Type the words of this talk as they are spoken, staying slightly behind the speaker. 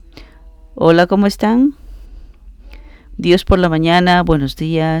Hola, ¿cómo están? Dios por la mañana, buenos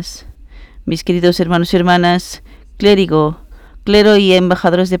días. Mis queridos hermanos y hermanas, clero y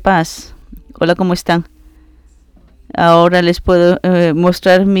embajadores de paz. Hola, ¿cómo están? Ahora les puedo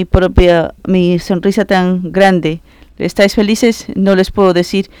mostrar mi sonrisa tan grande. ¿Estáis felices? No les puedo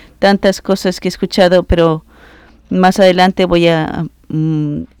decir tantas cosas que he escuchado, pero más adelante voy a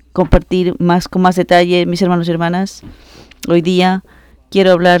compartir con más detalle, mis hermanos y hermanas. Hoy día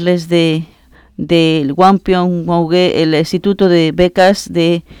quiero hablarles del Pyeongae, el Instituto de Becas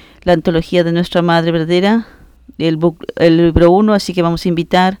de la Antología de Nuestra Madre Verdadera, el libro 1, así que vamos a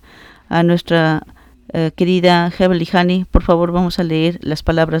invitar a nuestra querida Heavenly Honey. Por favor, vamos a leer las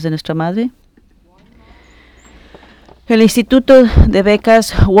palabras de nuestra Madre. El Instituto de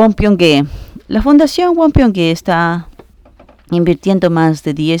Becas Pyeongae. La Fundación Pyeongae está invirtiendo más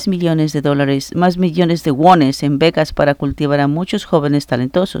de 10 millones de dólares, más millones de wones en becas para cultivar a muchos jóvenes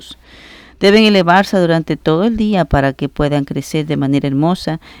talentosos. Deben elevarse durante todo el día para que puedan crecer de manera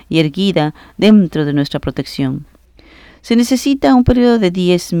hermosa y erguida dentro de nuestra protección. Se necesita un periodo de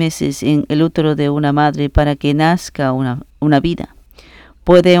 10 meses en el útero de una madre para que nazca una vida.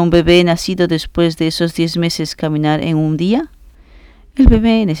 ¿Puede un bebé nacido después de esos 10 meses caminar en un día? El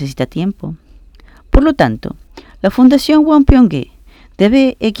bebé necesita tiempo. Por lo tanto, la Fundación Pyeongae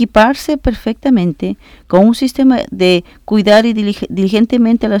debe equiparse perfectamente con un sistema de cuidar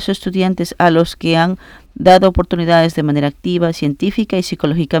diligentemente a los estudiantes a los que han dado oportunidades de manera activa, científica y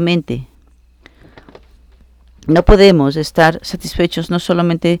psicológicamente. No podemos estar satisfechos no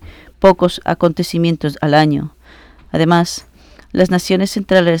solamente pocos acontecimientos al año. Además, las naciones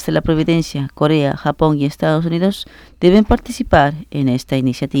centrales de la Providencia, Corea, Japón y Estados Unidos deben participar en esta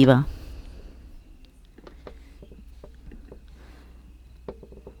iniciativa.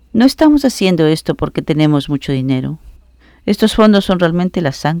 No estamos haciendo esto porque tenemos mucho dinero. Estos fondos son realmente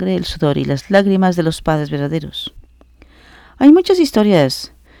la sangre, el sudor y las lágrimas de los padres verdaderos. Hay muchas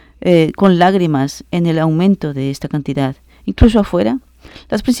historias con lágrimas en el aumento de esta cantidad. Incluso afuera,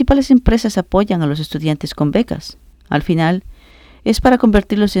 las principales empresas apoyan a los estudiantes con becas. Al final, es para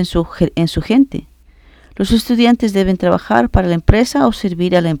convertirlos en su gente. Los estudiantes deben trabajar para la empresa o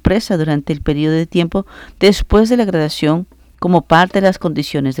servir a la empresa durante el periodo de tiempo después de la graduación como parte de las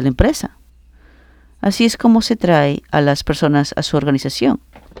condiciones de la empresa. Así es como se trae a las personas a su organización.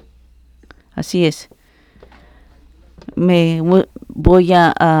 Así es. Me voy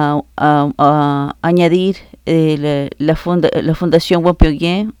a añadir la Fundación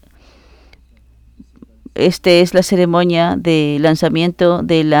Pyeongae. Esta es la ceremonia de lanzamiento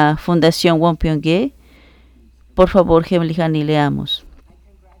de la Fundación Pyeongae. Por favor, Heavenly Honey, leamos.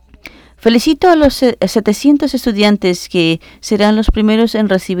 Felicito a los 700 estudiantes que serán los primeros en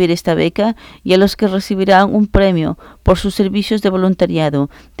recibir esta beca y a los que recibirán un premio por sus servicios de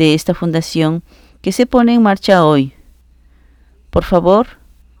voluntariado de esta fundación que se pone en marcha hoy. Por favor,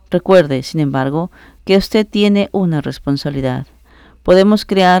 recuerde, sin embargo, que usted tiene una responsabilidad. Podemos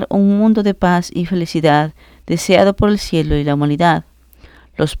crear un mundo de paz y felicidad deseado por el cielo y la humanidad.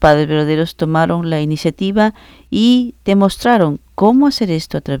 Los padres verdaderos tomaron la iniciativa y demostraron cómo hacer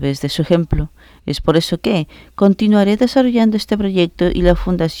esto a través de su ejemplo. Es por eso que continuaré desarrollando este proyecto y la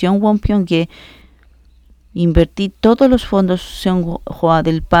Fundación Pyeongae invertí todos los fondos Seonghwa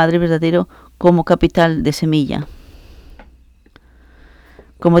del Padre Verdadero como capital de semilla.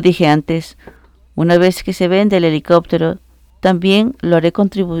 Como dije antes, una vez que se vende el helicóptero, también lo haré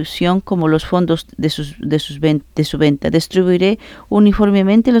contribución como los fondos de su venta. Distribuiré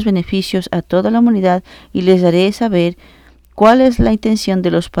uniformemente los beneficios a toda la humanidad y les haré saber cuál es la intención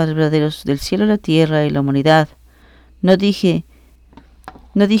de los padres verdaderos del cielo, la tierra y la humanidad. No dije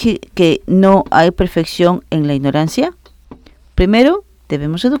que no hay perfección en la ignorancia. Primero,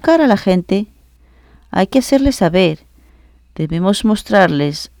 debemos educar a la gente. Hay que hacerles saber. Debemos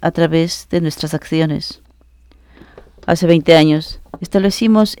mostrarles a través de nuestras acciones. Hace 20 años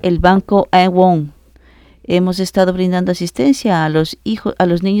establecimos el Banco Wonmo. Hemos estado brindando asistencia a los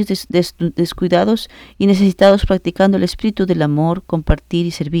niños descuidados y necesitados, practicando el espíritu del amor, compartir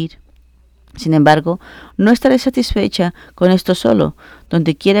y servir. Sin embargo, no estaré satisfecha con esto solo.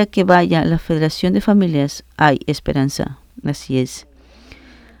 Donde quiera que vaya la Federación de Familias, hay esperanza. Así es.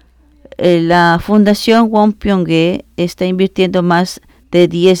 La Fundación Pyeongae está invirtiendo más de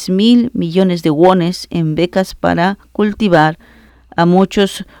 10.000 millones de wones en becas para cultivar a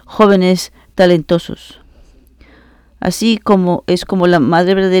muchos jóvenes talentosos. Así como la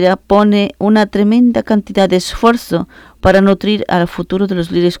Madre Verdadera pone una tremenda cantidad de esfuerzo para nutrir al futuro de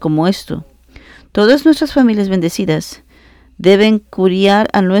los líderes como esto. Todas nuestras familias bendecidas deben criar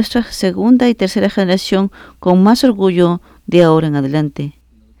a nuestra segunda y tercera generación con más orgullo de ahora en adelante.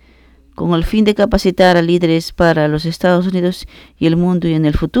 con el fin de capacitar a líderes para los Estados Unidos y el mundo y en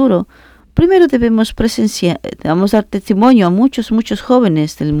el futuro, primero debemos dar testimonio a muchos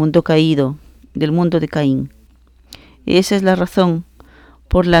jóvenes del mundo caído, del mundo de Caín. Esa es la razón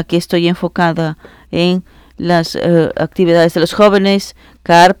por la que estoy enfocada en las actividades de los jóvenes,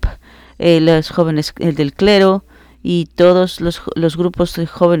 CARP, los jóvenes del clero y todos los grupos de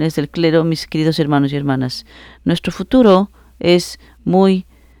jóvenes del clero, mis queridos hermanos y hermanas. Nuestro futuro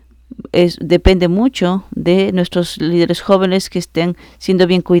depende mucho de nuestros líderes jóvenes que estén siendo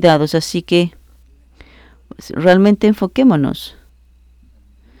bien cuidados, así que realmente enfoquémonos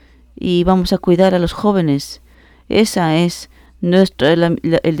y vamos a cuidar a los jóvenes. Esa es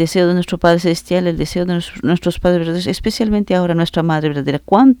el deseo de nuestro Padre Celestial, el deseo de nuestros Padres Verdaderos, especialmente ahora nuestra Madre Verdadera.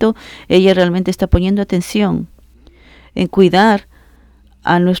 Cuánto ella realmente está poniendo atención en cuidar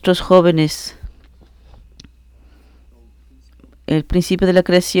a nuestros jóvenes. El principio de la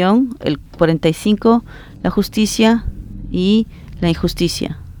creación, el 45, la justicia y la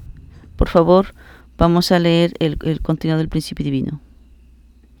injusticia. Por favor, vamos a leer el contenido del principio divino.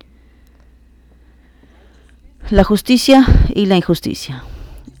 La justicia y la injusticia.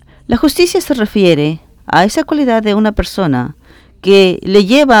 La justicia se refiere a esa cualidad de una persona que le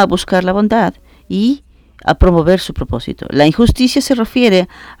lleva a buscar la bondad y a promover su propósito. La injusticia se refiere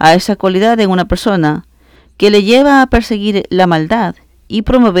a esa cualidad de una persona que le lleva a perseguir la maldad y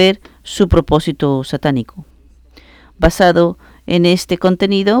promover su propósito satánico. Basado en este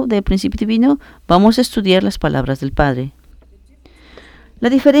contenido del principio divino, vamos a estudiar las palabras del Padre. La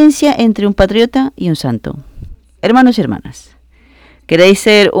diferencia entre un patriota y un santo. Hermanos y hermanas, ¿queréis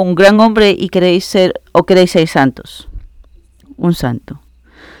ser un gran hombre y queréis ser santos? Un santo.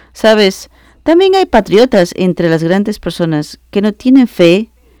 ¿Sabes? También hay patriotas entre las grandes personas que no tienen fe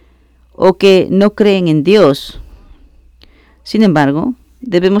o que no creen en Dios. Sin embargo,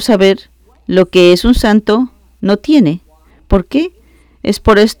 debemos saber lo que es un santo no tiene. ¿Por qué? Es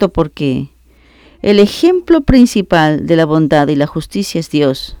por esto porque el ejemplo principal de la bondad y la justicia es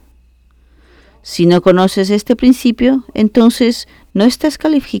Dios. Si no conoces este principio, entonces no estás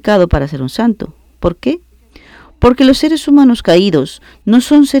calificado para ser un santo. ¿Por qué? Porque los seres humanos caídos no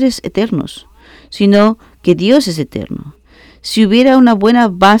son seres eternos, sino que Dios es eterno. Si hubiera una buena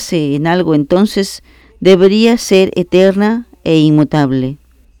base en algo, entonces debería ser eterna e inmutable.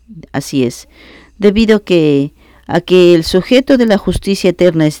 Así es, debido a que el sujeto de la justicia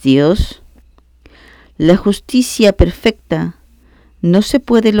eterna es Dios, la justicia perfecta no se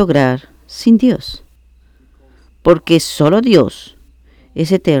puede lograr sin Dios, porque solo Dios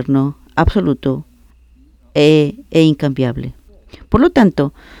es eterno, absoluto e incambiable. Por lo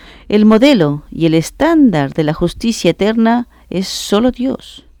tanto, el modelo y el estándar de la justicia eterna es solo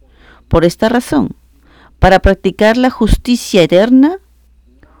Dios. Por esta razón, para practicar la justicia eterna,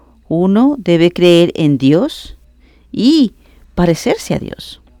 uno debe creer en Dios y parecerse a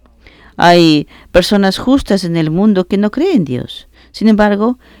Dios. Hay personas justas en el mundo que no creen en Dios. Sin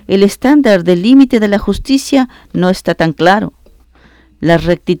embargo, el estándar del límite de la justicia no está tan claro.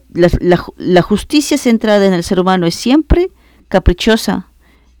 La justicia centrada en el ser humano es siempre caprichosa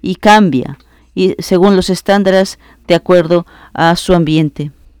y cambia según los estándares de acuerdo a su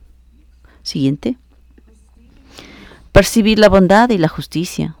ambiente. Siguiente. Percibir la bondad y la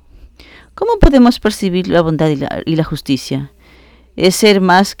justicia. ¿Cómo podemos percibir la bondad y la justicia? Es ser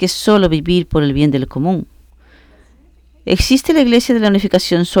más que solo vivir por el bien del común. ¿Existe la Iglesia de la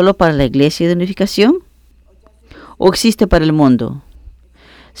Unificación solo para la Iglesia de Unificación? ¿O existe para el mundo?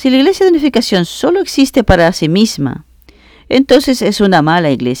 Si la Iglesia de Unificación solo existe para sí misma, entonces es una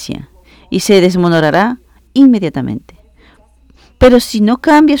mala iglesia y se desmoronará inmediatamente. Pero si no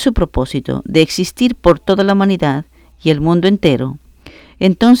cambia su propósito de existir por toda la humanidad y el mundo entero,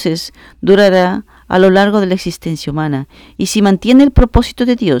 entonces durará a lo largo de la existencia humana, y si mantiene el propósito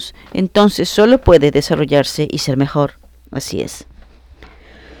de Dios, entonces solo puede desarrollarse y ser mejor. Así es.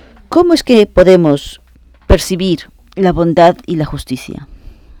 ¿Cómo es que podemos percibir la bondad y la justicia?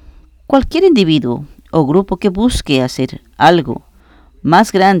 Cualquier individuo o grupo que busque hacer algo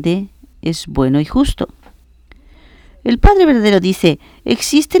más grande es bueno y justo. El Padre Verdadero dice,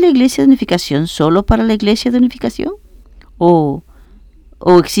 ¿existe la Iglesia de Unificación solo para la Iglesia de Unificación? ¿O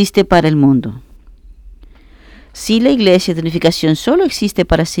existe para el mundo? Si la Iglesia de Unificación solo existe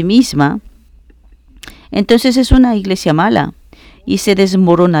para sí misma, entonces es una iglesia mala y se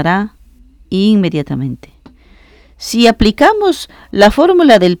desmoronará inmediatamente. Si aplicamos la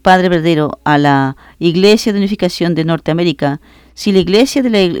fórmula del Padre Verdadero a la Iglesia de Unificación de Norteamérica, si la Iglesia de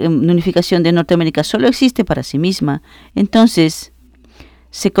la Unificación de Norteamérica solo existe para sí misma, entonces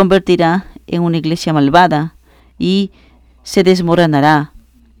se convertirá en una iglesia malvada y se desmoronará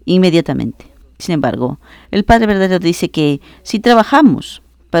inmediatamente. Sin embargo, el Padre Verdadero dice que si trabajamos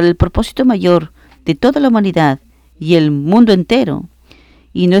para el propósito mayor de toda la humanidad y el mundo entero,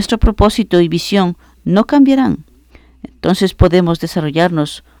 y nuestro propósito y visión no cambiarán, entonces podemos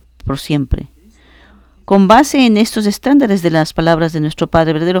desarrollarnos por siempre. Con base en estos estándares de las palabras de nuestro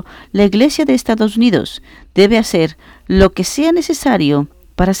Padre Verdadero, la Iglesia de Estados Unidos debe hacer lo que sea necesario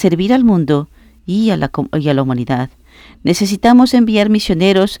para servir al mundo y a la humanidad. Necesitamos enviar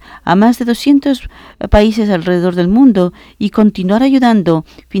misioneros a más de 200 países alrededor del mundo y continuar ayudando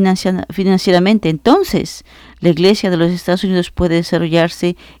financieramente. Entonces, la Iglesia de los Estados Unidos puede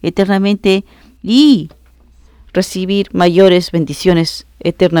desarrollarse eternamente y recibir mayores bendiciones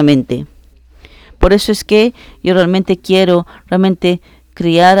eternamente. Por eso es que yo realmente quiero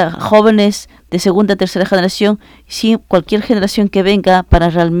criar a jóvenes de segunda, tercera generación, sí, cualquier generación que venga,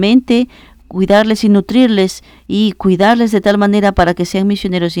 para realmente cuidarles y nutrirles y cuidarles de tal manera para que sean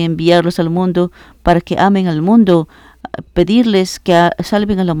misioneros y enviarlos al mundo, para que amen al mundo, pedirles que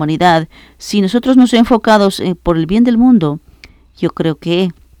salven a la humanidad. Si nosotros nos enfocamos por el bien del mundo, yo creo que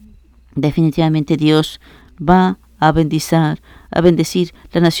definitivamente Dios va a bendecir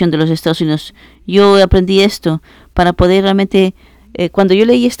la nación de los Estados Unidos. Yo aprendí esto para poder realmente, cuando yo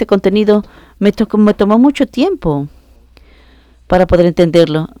leí este contenido, me tomó mucho tiempo para poder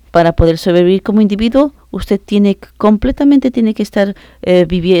entenderlo. Para poder sobrevivir como individuo, usted completamente tiene que estar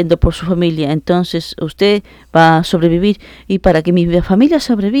viviendo por su familia. Entonces usted va a sobrevivir, y para que mi familia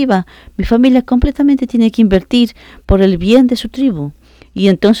sobreviva, mi familia completamente tiene que invertir por el bien de su tribu, y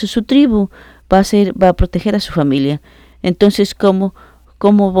entonces su tribu va a proteger a su familia. Entonces, ¿cómo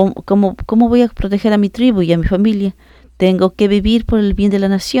voy a proteger a mi tribu y a mi familia? Tengo que vivir por el bien de la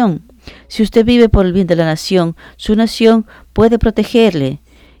nación. Si usted vive por el bien de la nación, su nación puede protegerle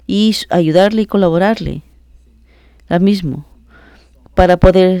y ayudarle y colaborarle. Lo mismo, para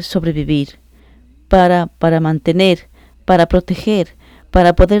poder sobrevivir, para mantener, para proteger,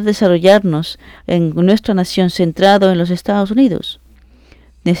 para poder desarrollarnos en nuestra nación centrado en los Estados Unidos.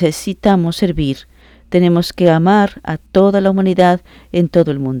 Necesitamos servir. Tenemos que amar a toda la humanidad en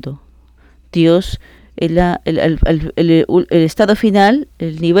todo el mundo. Dios, el estado final,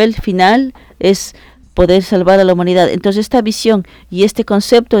 el nivel final es poder salvar a la humanidad. Entonces esta visión y este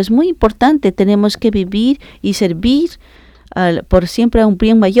concepto es muy importante. Tenemos que vivir y servir por siempre a un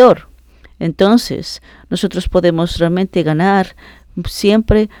bien mayor. Entonces nosotros podemos realmente ganar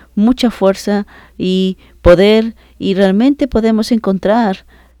siempre mucha fuerza y poder, y realmente podemos encontrar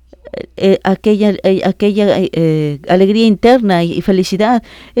aquella alegría interna y felicidad.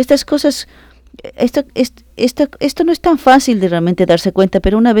 Estas cosas, esto no es tan fácil de realmente darse cuenta,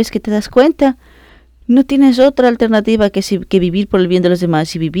 pero una vez que te das cuenta, no tienes otra alternativa que vivir por el bien de los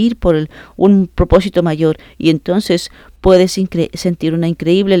demás y vivir por un propósito mayor. Y entonces puedes sentir una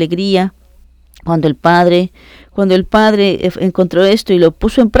increíble alegría cuando el Padre encontró esto y lo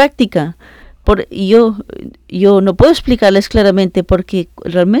puso en práctica. Yo no puedo explicarles claramente, porque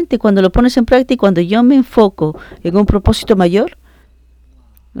realmente cuando lo pones en práctica, cuando yo me enfoco en un propósito mayor,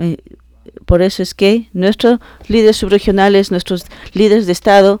 por eso es que nuestros líderes subregionales, nuestros líderes de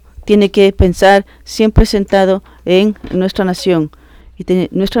Estado, tienen que pensar siempre sentado en nuestra nación. Y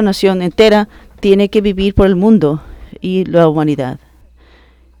nuestra nación entera tiene que vivir por el mundo y la humanidad.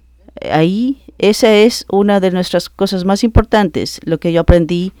 Esa es una de nuestras cosas más importantes, lo que yo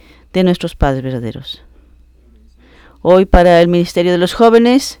aprendí de nuestros padres verdaderos. Hoy, para el Ministerio de los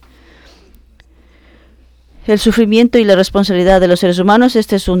Jóvenes, el sufrimiento y la responsabilidad de los seres humanos.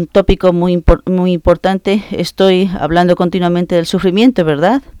 Este es un tópico muy importante. Estoy hablando continuamente del sufrimiento,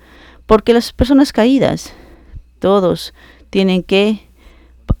 ¿verdad? Porque las personas caídas, todos tienen que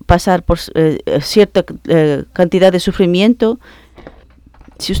pasar por cierta cantidad de sufrimiento.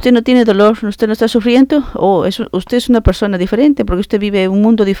 Si usted no tiene dolor, usted no está sufriendo, usted es una persona diferente, porque usted vive un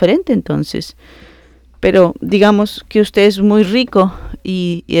mundo diferente entonces. Pero digamos que usted es muy rico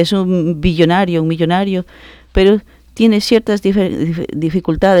y es un millonario, pero tiene ciertas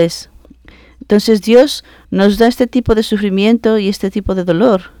dificultades. Entonces Dios nos da este tipo de sufrimiento y este tipo de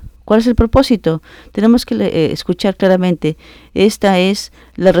dolor. ¿Cuál es el propósito? Tenemos que escuchar claramente. Esta es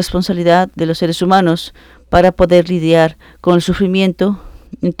la responsabilidad de los seres humanos para poder lidiar con el sufrimiento.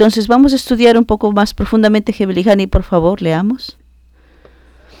 Entonces vamos a estudiar un poco más profundamente. Gebelihani, por favor, leamos.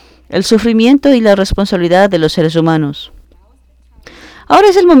 El sufrimiento y la responsabilidad de los seres humanos. Ahora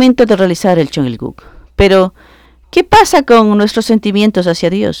es el momento de realizar el Cheongilguk. Pero, ¿qué pasa con nuestros sentimientos hacia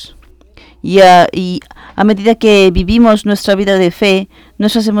Dios? Y a medida que vivimos nuestra vida de fe,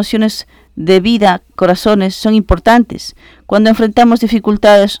 nuestras emociones de vida, corazones, son importantes. Cuando enfrentamos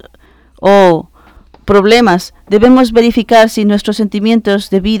dificultades o problemas, debemos verificar si nuestros sentimientos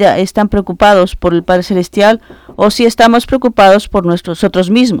de vida están preocupados por el Padre Celestial o si estamos preocupados por nosotros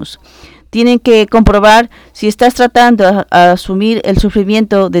mismos. Tienen que comprobar si estás tratando a asumir el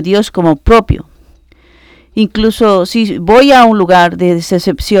sufrimiento de Dios como propio. Incluso si voy a un lugar de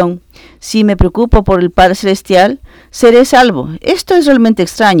decepción, si me preocupo por el Padre Celestial, seré salvo. Esto es realmente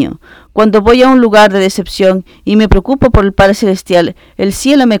extraño. Cuando voy a un lugar de decepción y me preocupo por el Padre Celestial, el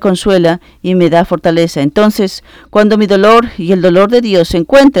cielo me consuela y me da fortaleza. Entonces, cuando mi dolor y el dolor de Dios se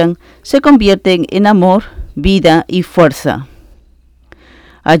encuentran, se convierten en amor, vida y fuerza.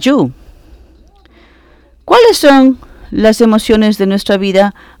 Ayú. ¿Cuáles son las emociones de nuestra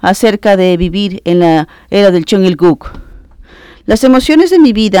vida acerca de vivir en la era del Cheongilguk? Las emociones de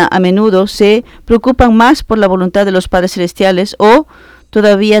mi vida a menudo se preocupan más por la voluntad de los Padres Celestiales o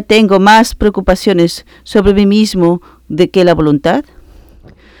todavía tengo más preocupaciones sobre mí mismo de que la voluntad.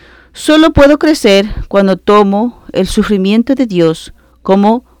 Solo puedo crecer cuando tomo el sufrimiento de Dios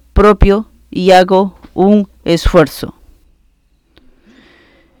como propio y hago un esfuerzo.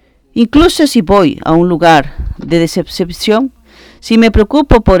 Incluso si voy a un lugar de decepción, si me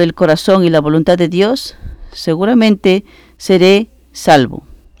preocupo por el corazón y la voluntad de Dios, seguramente seré salvo.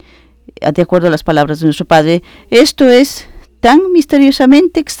 De acuerdo a las palabras de nuestro Padre, esto es tan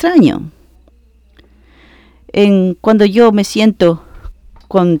misteriosamente extraño. Cuando yo me siento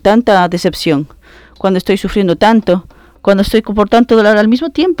con tanta decepción, cuando estoy sufriendo tanto, cuando estoy por tanto dolor al mismo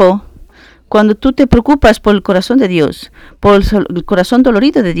tiempo, cuando tú te preocupas por el corazón de Dios, por el corazón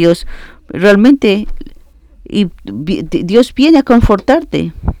dolorido de Dios, realmente Dios viene a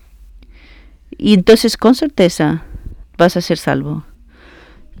confortarte. Y entonces con certeza vas a ser salvo.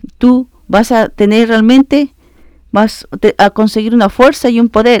 Tú vas a tener realmente, vas a conseguir una fuerza y un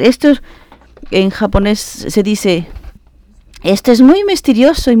poder. Esto en japonés se dice, esto es muy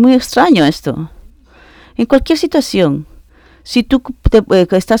misterioso y muy extraño esto. En cualquier situación, si tú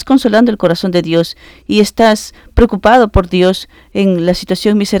estás consolando el corazón de Dios y estás preocupado por Dios en la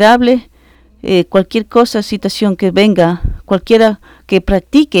situación miserable, cualquier cosa, situación que venga, cualquiera que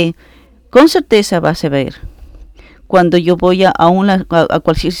practique, con certeza vas a ver. Cuando yo voy a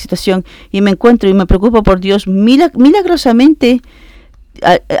cualquier situación y me encuentro y me preocupo por Dios, milagrosamente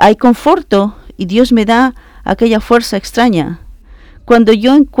hay conforto y Dios me da aquella fuerza extraña. Cuando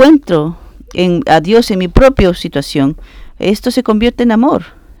yo encuentro a Dios en mi propia situación, esto se convierte en amor,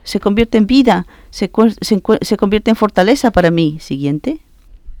 se convierte en vida, se convierte en fortaleza para mí. Siguiente.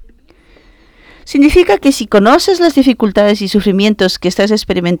 Significa que si conoces las dificultades y sufrimientos que estás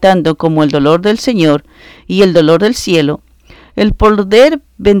experimentando, como el dolor del Señor y el dolor del cielo, el poder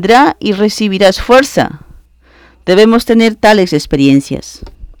vendrá y recibirás fuerza. Debemos tener tales experiencias.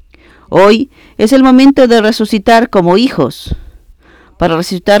 Hoy es el momento de resucitar como hijos. Para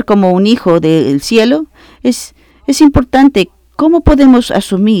resucitar como un hijo del cielo, es importante cómo podemos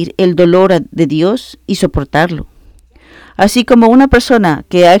asumir el dolor de Dios y soportarlo. Así como una persona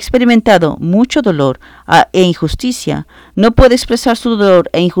que ha experimentado mucho dolor e injusticia no puede expresar su dolor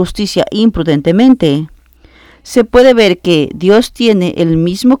e injusticia imprudentemente, se puede ver que Dios tiene el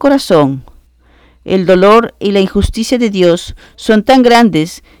mismo corazón. El dolor y la injusticia de Dios son tan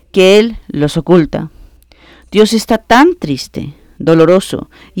grandes que Él los oculta. Dios está tan triste, doloroso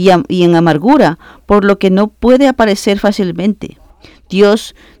y en amargura, por lo que no puede aparecer fácilmente.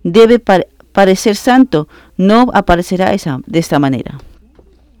 Dios debe parecer santo, no aparecerá de esta manera.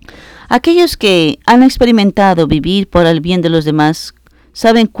 Aquellos que han experimentado vivir por el bien de los demás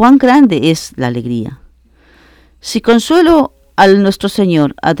saben cuán grande es la alegría. Si consuelo a nuestro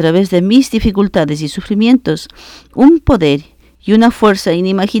Señor a través de mis dificultades y sufrimientos, un poder y una fuerza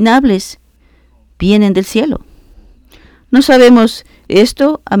inimaginables vienen del cielo. No sabemos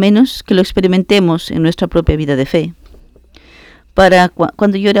esto a menos que lo experimentemos en nuestra propia vida de fe.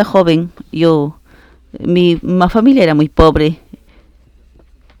 Cuando yo era joven, mi familia era muy pobre.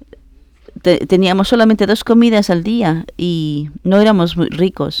 Teníamos solamente 2 comidas al día y no éramos muy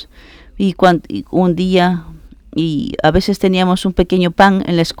ricos. Y un día, y a veces teníamos un pequeño pan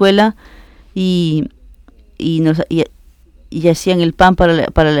en la escuela y hacían el pan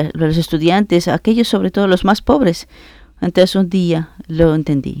para los estudiantes, aquellos sobre todo los más pobres. Entonces un día lo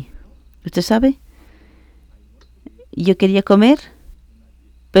entendí. ¿Usted sabe? Yo quería comer,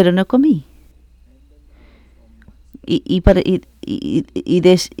 pero no comí. Y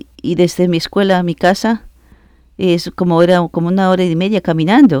desde mi escuela a mi casa era como 1 hora y media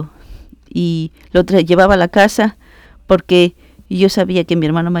caminando. Y lo llevaba a la casa porque yo sabía que mi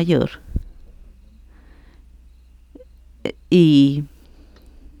hermano mayor y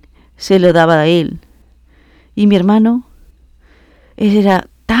se lo daba a él. Y mi hermano, él era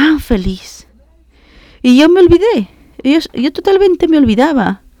tan feliz. Y yo me olvidé. Yo totalmente me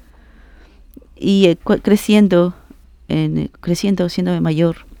olvidaba. Y creciendo, haciéndome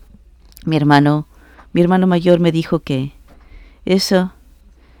mayor, mi hermano mayor me dijo que eso,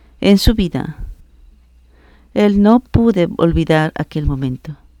 en su vida, él no pude olvidar aquel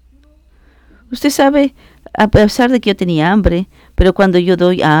momento. Usted sabe, a pesar de que yo tenía hambre, pero cuando yo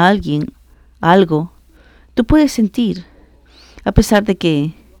doy a alguien algo, tú puedes sentir, a pesar de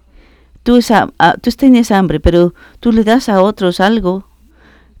que tú tienes hambre, pero tú le das a otros algo,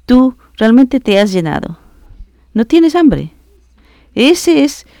 tú realmente te has llenado. No tienes hambre.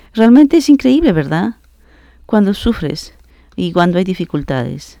 Realmente es increíble, ¿verdad? Cuando sufres y cuando hay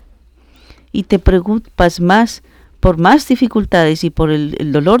dificultades. Y te preocupas más por más dificultades y por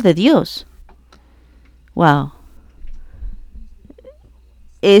el dolor de Dios. ¡Wow!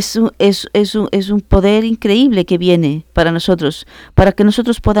 Es un poder increíble que viene para nosotros, para que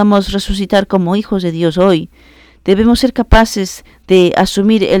nosotros podamos resucitar como hijos de Dios hoy. Debemos ser capaces de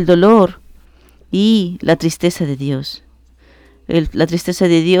asumir el dolor y la tristeza de Dios. La tristeza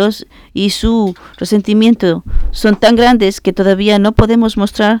de Dios y su resentimiento son tan grandes que todavía no puede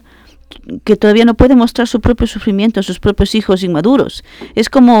mostrar su propio sufrimiento a sus propios hijos inmaduros. Es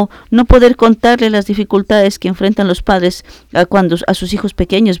como no poder contarle las dificultades que enfrentan los padres a sus hijos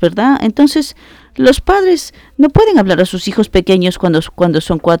pequeños, ¿verdad? Entonces, los padres no pueden hablar a sus hijos pequeños cuando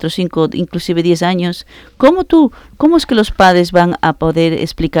son 4, 5, inclusive 10 años. ¿Cómo es que los padres van a poder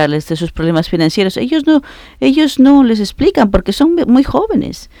explicarles de sus problemas financieros? Ellos no les explican porque son muy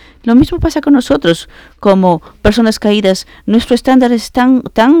jóvenes. Lo mismo pasa con nosotros, como personas caídas. Nuestro estándar es tan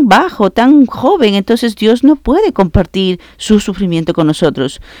bajo, tan joven, entonces Dios no puede compartir su sufrimiento con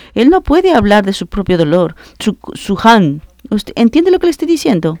nosotros. Él no puede hablar de su propio dolor, su han. ¿Usted entiende lo que le estoy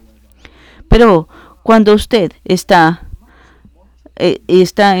diciendo? Pero cuando usted está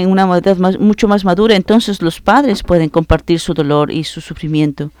en una edad mucho más madura, entonces los padres pueden compartir su dolor y su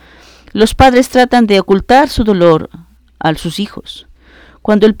sufrimiento. Los padres tratan de ocultar su dolor a sus hijos.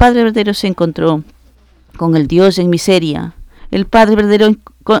 Cuando el Padre verdadero se encontró con el Dios en miseria, el Padre verdadero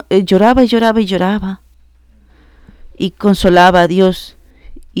lloraba y lloraba y lloraba y consolaba a Dios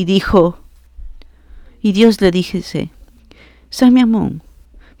y dijo, y Dios le dice, Samyamon,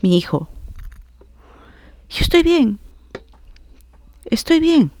 mi hijo, yo estoy bien,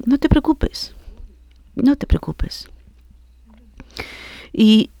 no te preocupes.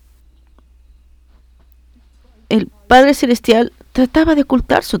 Y el Padre Celestial trataba de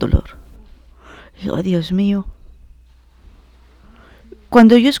ocultar su dolor. Oh, Dios mío.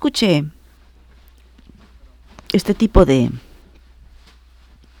 Cuando yo escuché este tipo de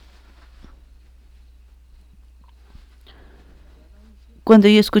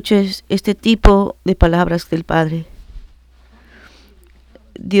palabras del Padre,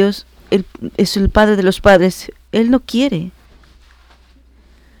 Dios es el Padre de los padres. Él no quiere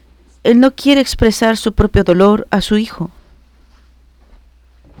expresar su propio dolor a su hijo.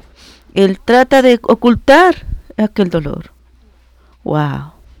 Él trata de ocultar aquel dolor.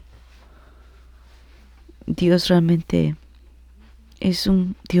 ¡Wow! Dios realmente es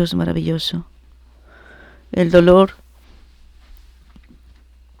un Dios maravilloso. El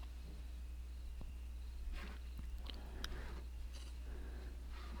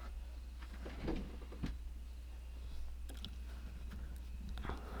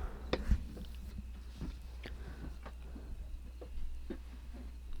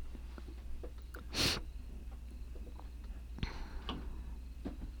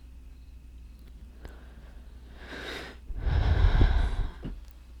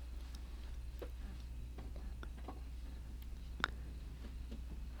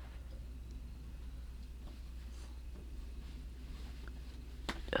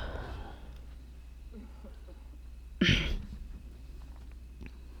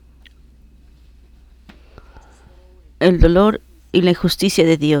dolor y la injusticia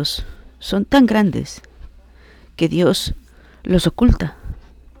de Dios son tan grandes que Dios los oculta.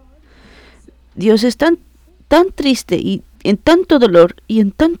 Dios es tan triste y en tanto dolor y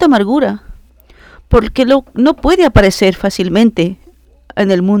en tanta amargura porque no puede aparecer fácilmente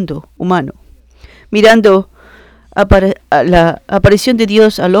en el mundo humano. Mirando a la aparición de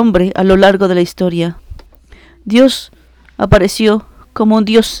Dios al hombre a lo largo de la historia, Dios apareció como un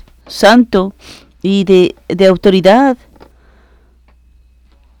Dios santo y de autoridad,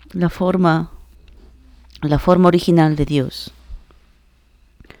 la forma original de Dios.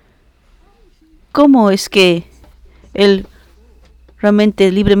 ¿Cómo es que Él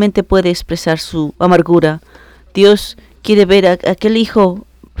realmente libremente puede expresar su amargura? Dios quiere ver a aquel hijo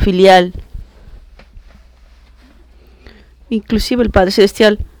filial. Inclusive el Padre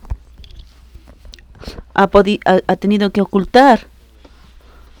Celestial ha tenido que ocultar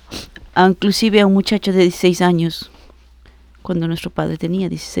inclusive a un muchacho de 16 años, cuando nuestro padre tenía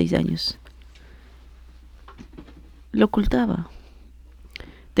 16 años. Lo ocultaba.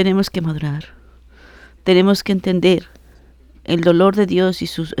 Tenemos que madurar. Tenemos que entender el dolor de Dios y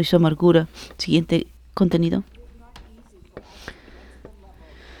su amargura. Siguiente contenido.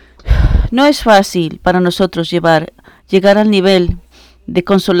 No es fácil para nosotros llegar al nivel de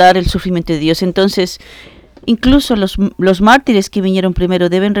consolar el sufrimiento de Dios. Entonces, incluso los mártires que vinieron primero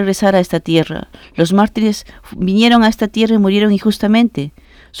deben regresar a esta tierra. Los mártires vinieron a esta tierra y murieron injustamente.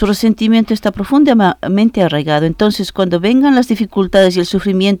 Su resentimiento está profundamente arraigado. Entonces, cuando vengan las dificultades y el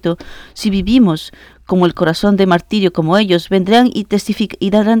sufrimiento, si vivimos como el corazón de martirio como ellos, vendrán y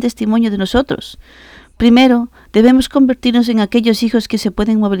darán testimonio de nosotros. Primero, debemos convertirnos en aquellos hijos que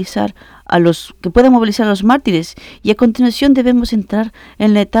puedan movilizar a los mártires, y a continuación debemos entrar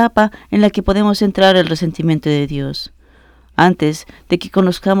en la etapa en la que podemos entrar el resentimiento de Dios. Antes de que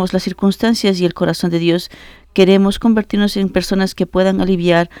conozcamos las circunstancias y el corazón de Dios, queremos convertirnos en personas que puedan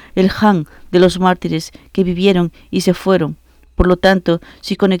aliviar el han de los mártires que vivieron y se fueron. Por lo tanto,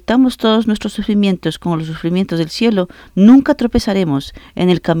 si conectamos todos nuestros sufrimientos con los sufrimientos del cielo, nunca tropezaremos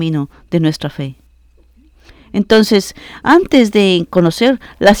en el camino de nuestra fe. Entonces, antes de conocer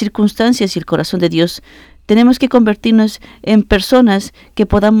las circunstancias y el corazón de Dios, tenemos que convertirnos en personas que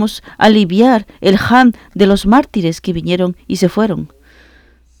podamos aliviar el han de los mártires que vinieron y se fueron.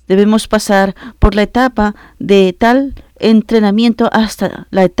 Debemos pasar por la etapa de tal entrenamiento hasta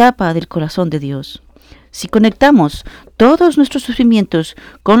la etapa del corazón de Dios. Si conectamos todos nuestros sufrimientos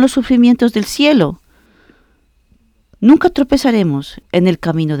con los sufrimientos del cielo, nunca tropezaremos en el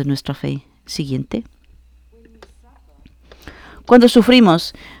camino de nuestra fe. Siguiente. Cuando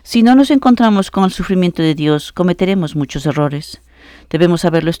sufrimos, si no nos encontramos con el sufrimiento de Dios, cometeremos muchos errores. Debemos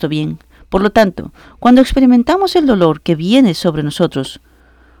saberlo esto bien. Por lo tanto, cuando experimentamos el dolor que viene sobre nosotros,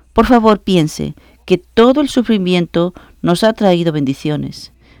 por favor piense que todo el sufrimiento nos ha traído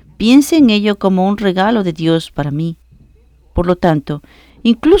bendiciones. Piense en ello como un regalo de Dios para mí. Por lo tanto,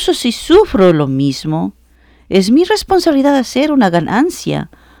 incluso si sufro lo mismo, es mi responsabilidad hacer una ganancia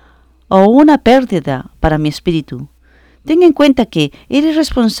o una pérdida para mi espíritu. Ten en cuenta que eres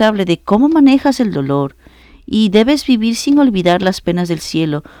responsable de cómo manejas el dolor y debes vivir sin olvidar las penas del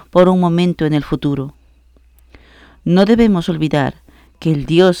cielo por un momento en el futuro. No debemos olvidar que el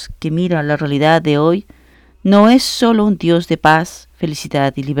Dios que mira la realidad de hoy no es solo un Dios de paz,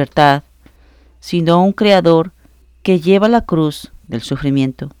 felicidad y libertad, sino un Creador que lleva la cruz del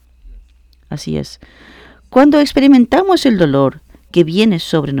sufrimiento. Así es. Cuando experimentamos el dolor que viene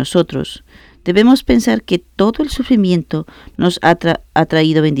sobre nosotros, debemos pensar que todo el sufrimiento nos ha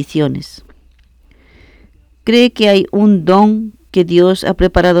traído bendiciones. Cree que hay un don que Dios ha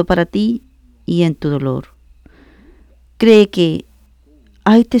preparado para ti y en tu dolor. Cree que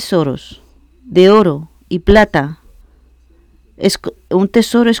hay tesoros de oro y plata, un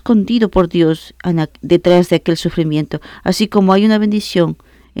tesoro escondido por Dios detrás de aquel sufrimiento, así como hay una bendición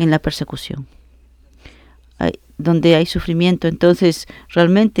en la persecución. Donde hay sufrimiento, entonces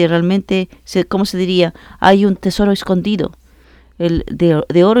realmente, ¿cómo se diría? Hay un tesoro escondido,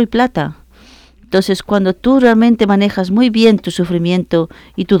 de oro y plata. Entonces, cuando tú realmente manejas muy bien tu sufrimiento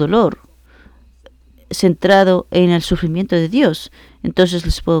y tu dolor, centrado en el sufrimiento de Dios, entonces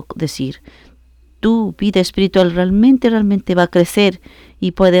les puedo decir, tu vida espiritual realmente va a crecer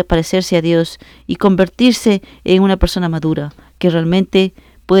y puede parecerse a Dios y convertirse en una persona madura que realmente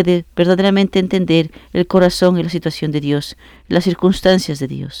puede verdaderamente entender el corazón y la situación de Dios, las circunstancias de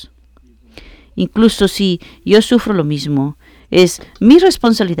Dios. Incluso si yo sufro lo mismo, es mi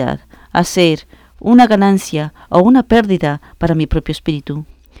responsabilidad hacer una ganancia o una pérdida para mi propio espíritu.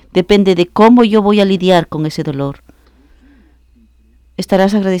 Depende de cómo yo voy a lidiar con ese dolor.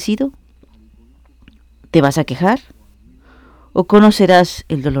 ¿Estarás agradecido? ¿Te vas a quejar? ¿O conocerás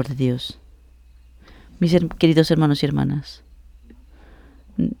el dolor de Dios? Mis queridos hermanos y hermanas,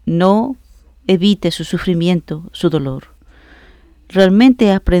 no evite su sufrimiento, su dolor.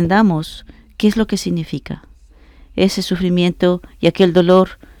 Realmente aprendamos qué es lo que significa ese sufrimiento y aquel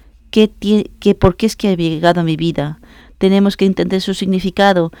dolor, por qué es que ha llegado a mi vida. Tenemos que entender su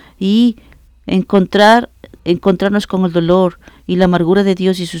significado y encontrarnos con el dolor y la amargura de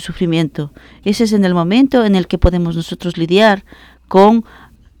Dios y su sufrimiento. Ese es en el momento en el que podemos nosotros lidiar con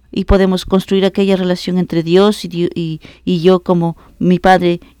y podemos construir aquella relación entre Dios y yo como mi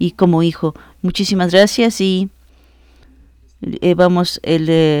padre y como hijo. Muchísimas gracias y vamos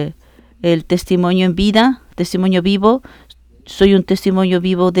el testimonio en vida, testimonio vivo soy un testimonio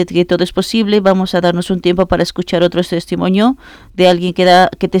vivo de que todo es posible. Vamos a darnos un tiempo para escuchar otro testimonio de alguien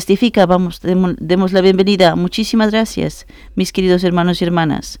que testifica. Vamos, demos la bienvenida. Muchísimas gracias, mis queridos hermanos y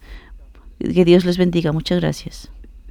hermanas. Que Dios les bendiga. Muchas gracias.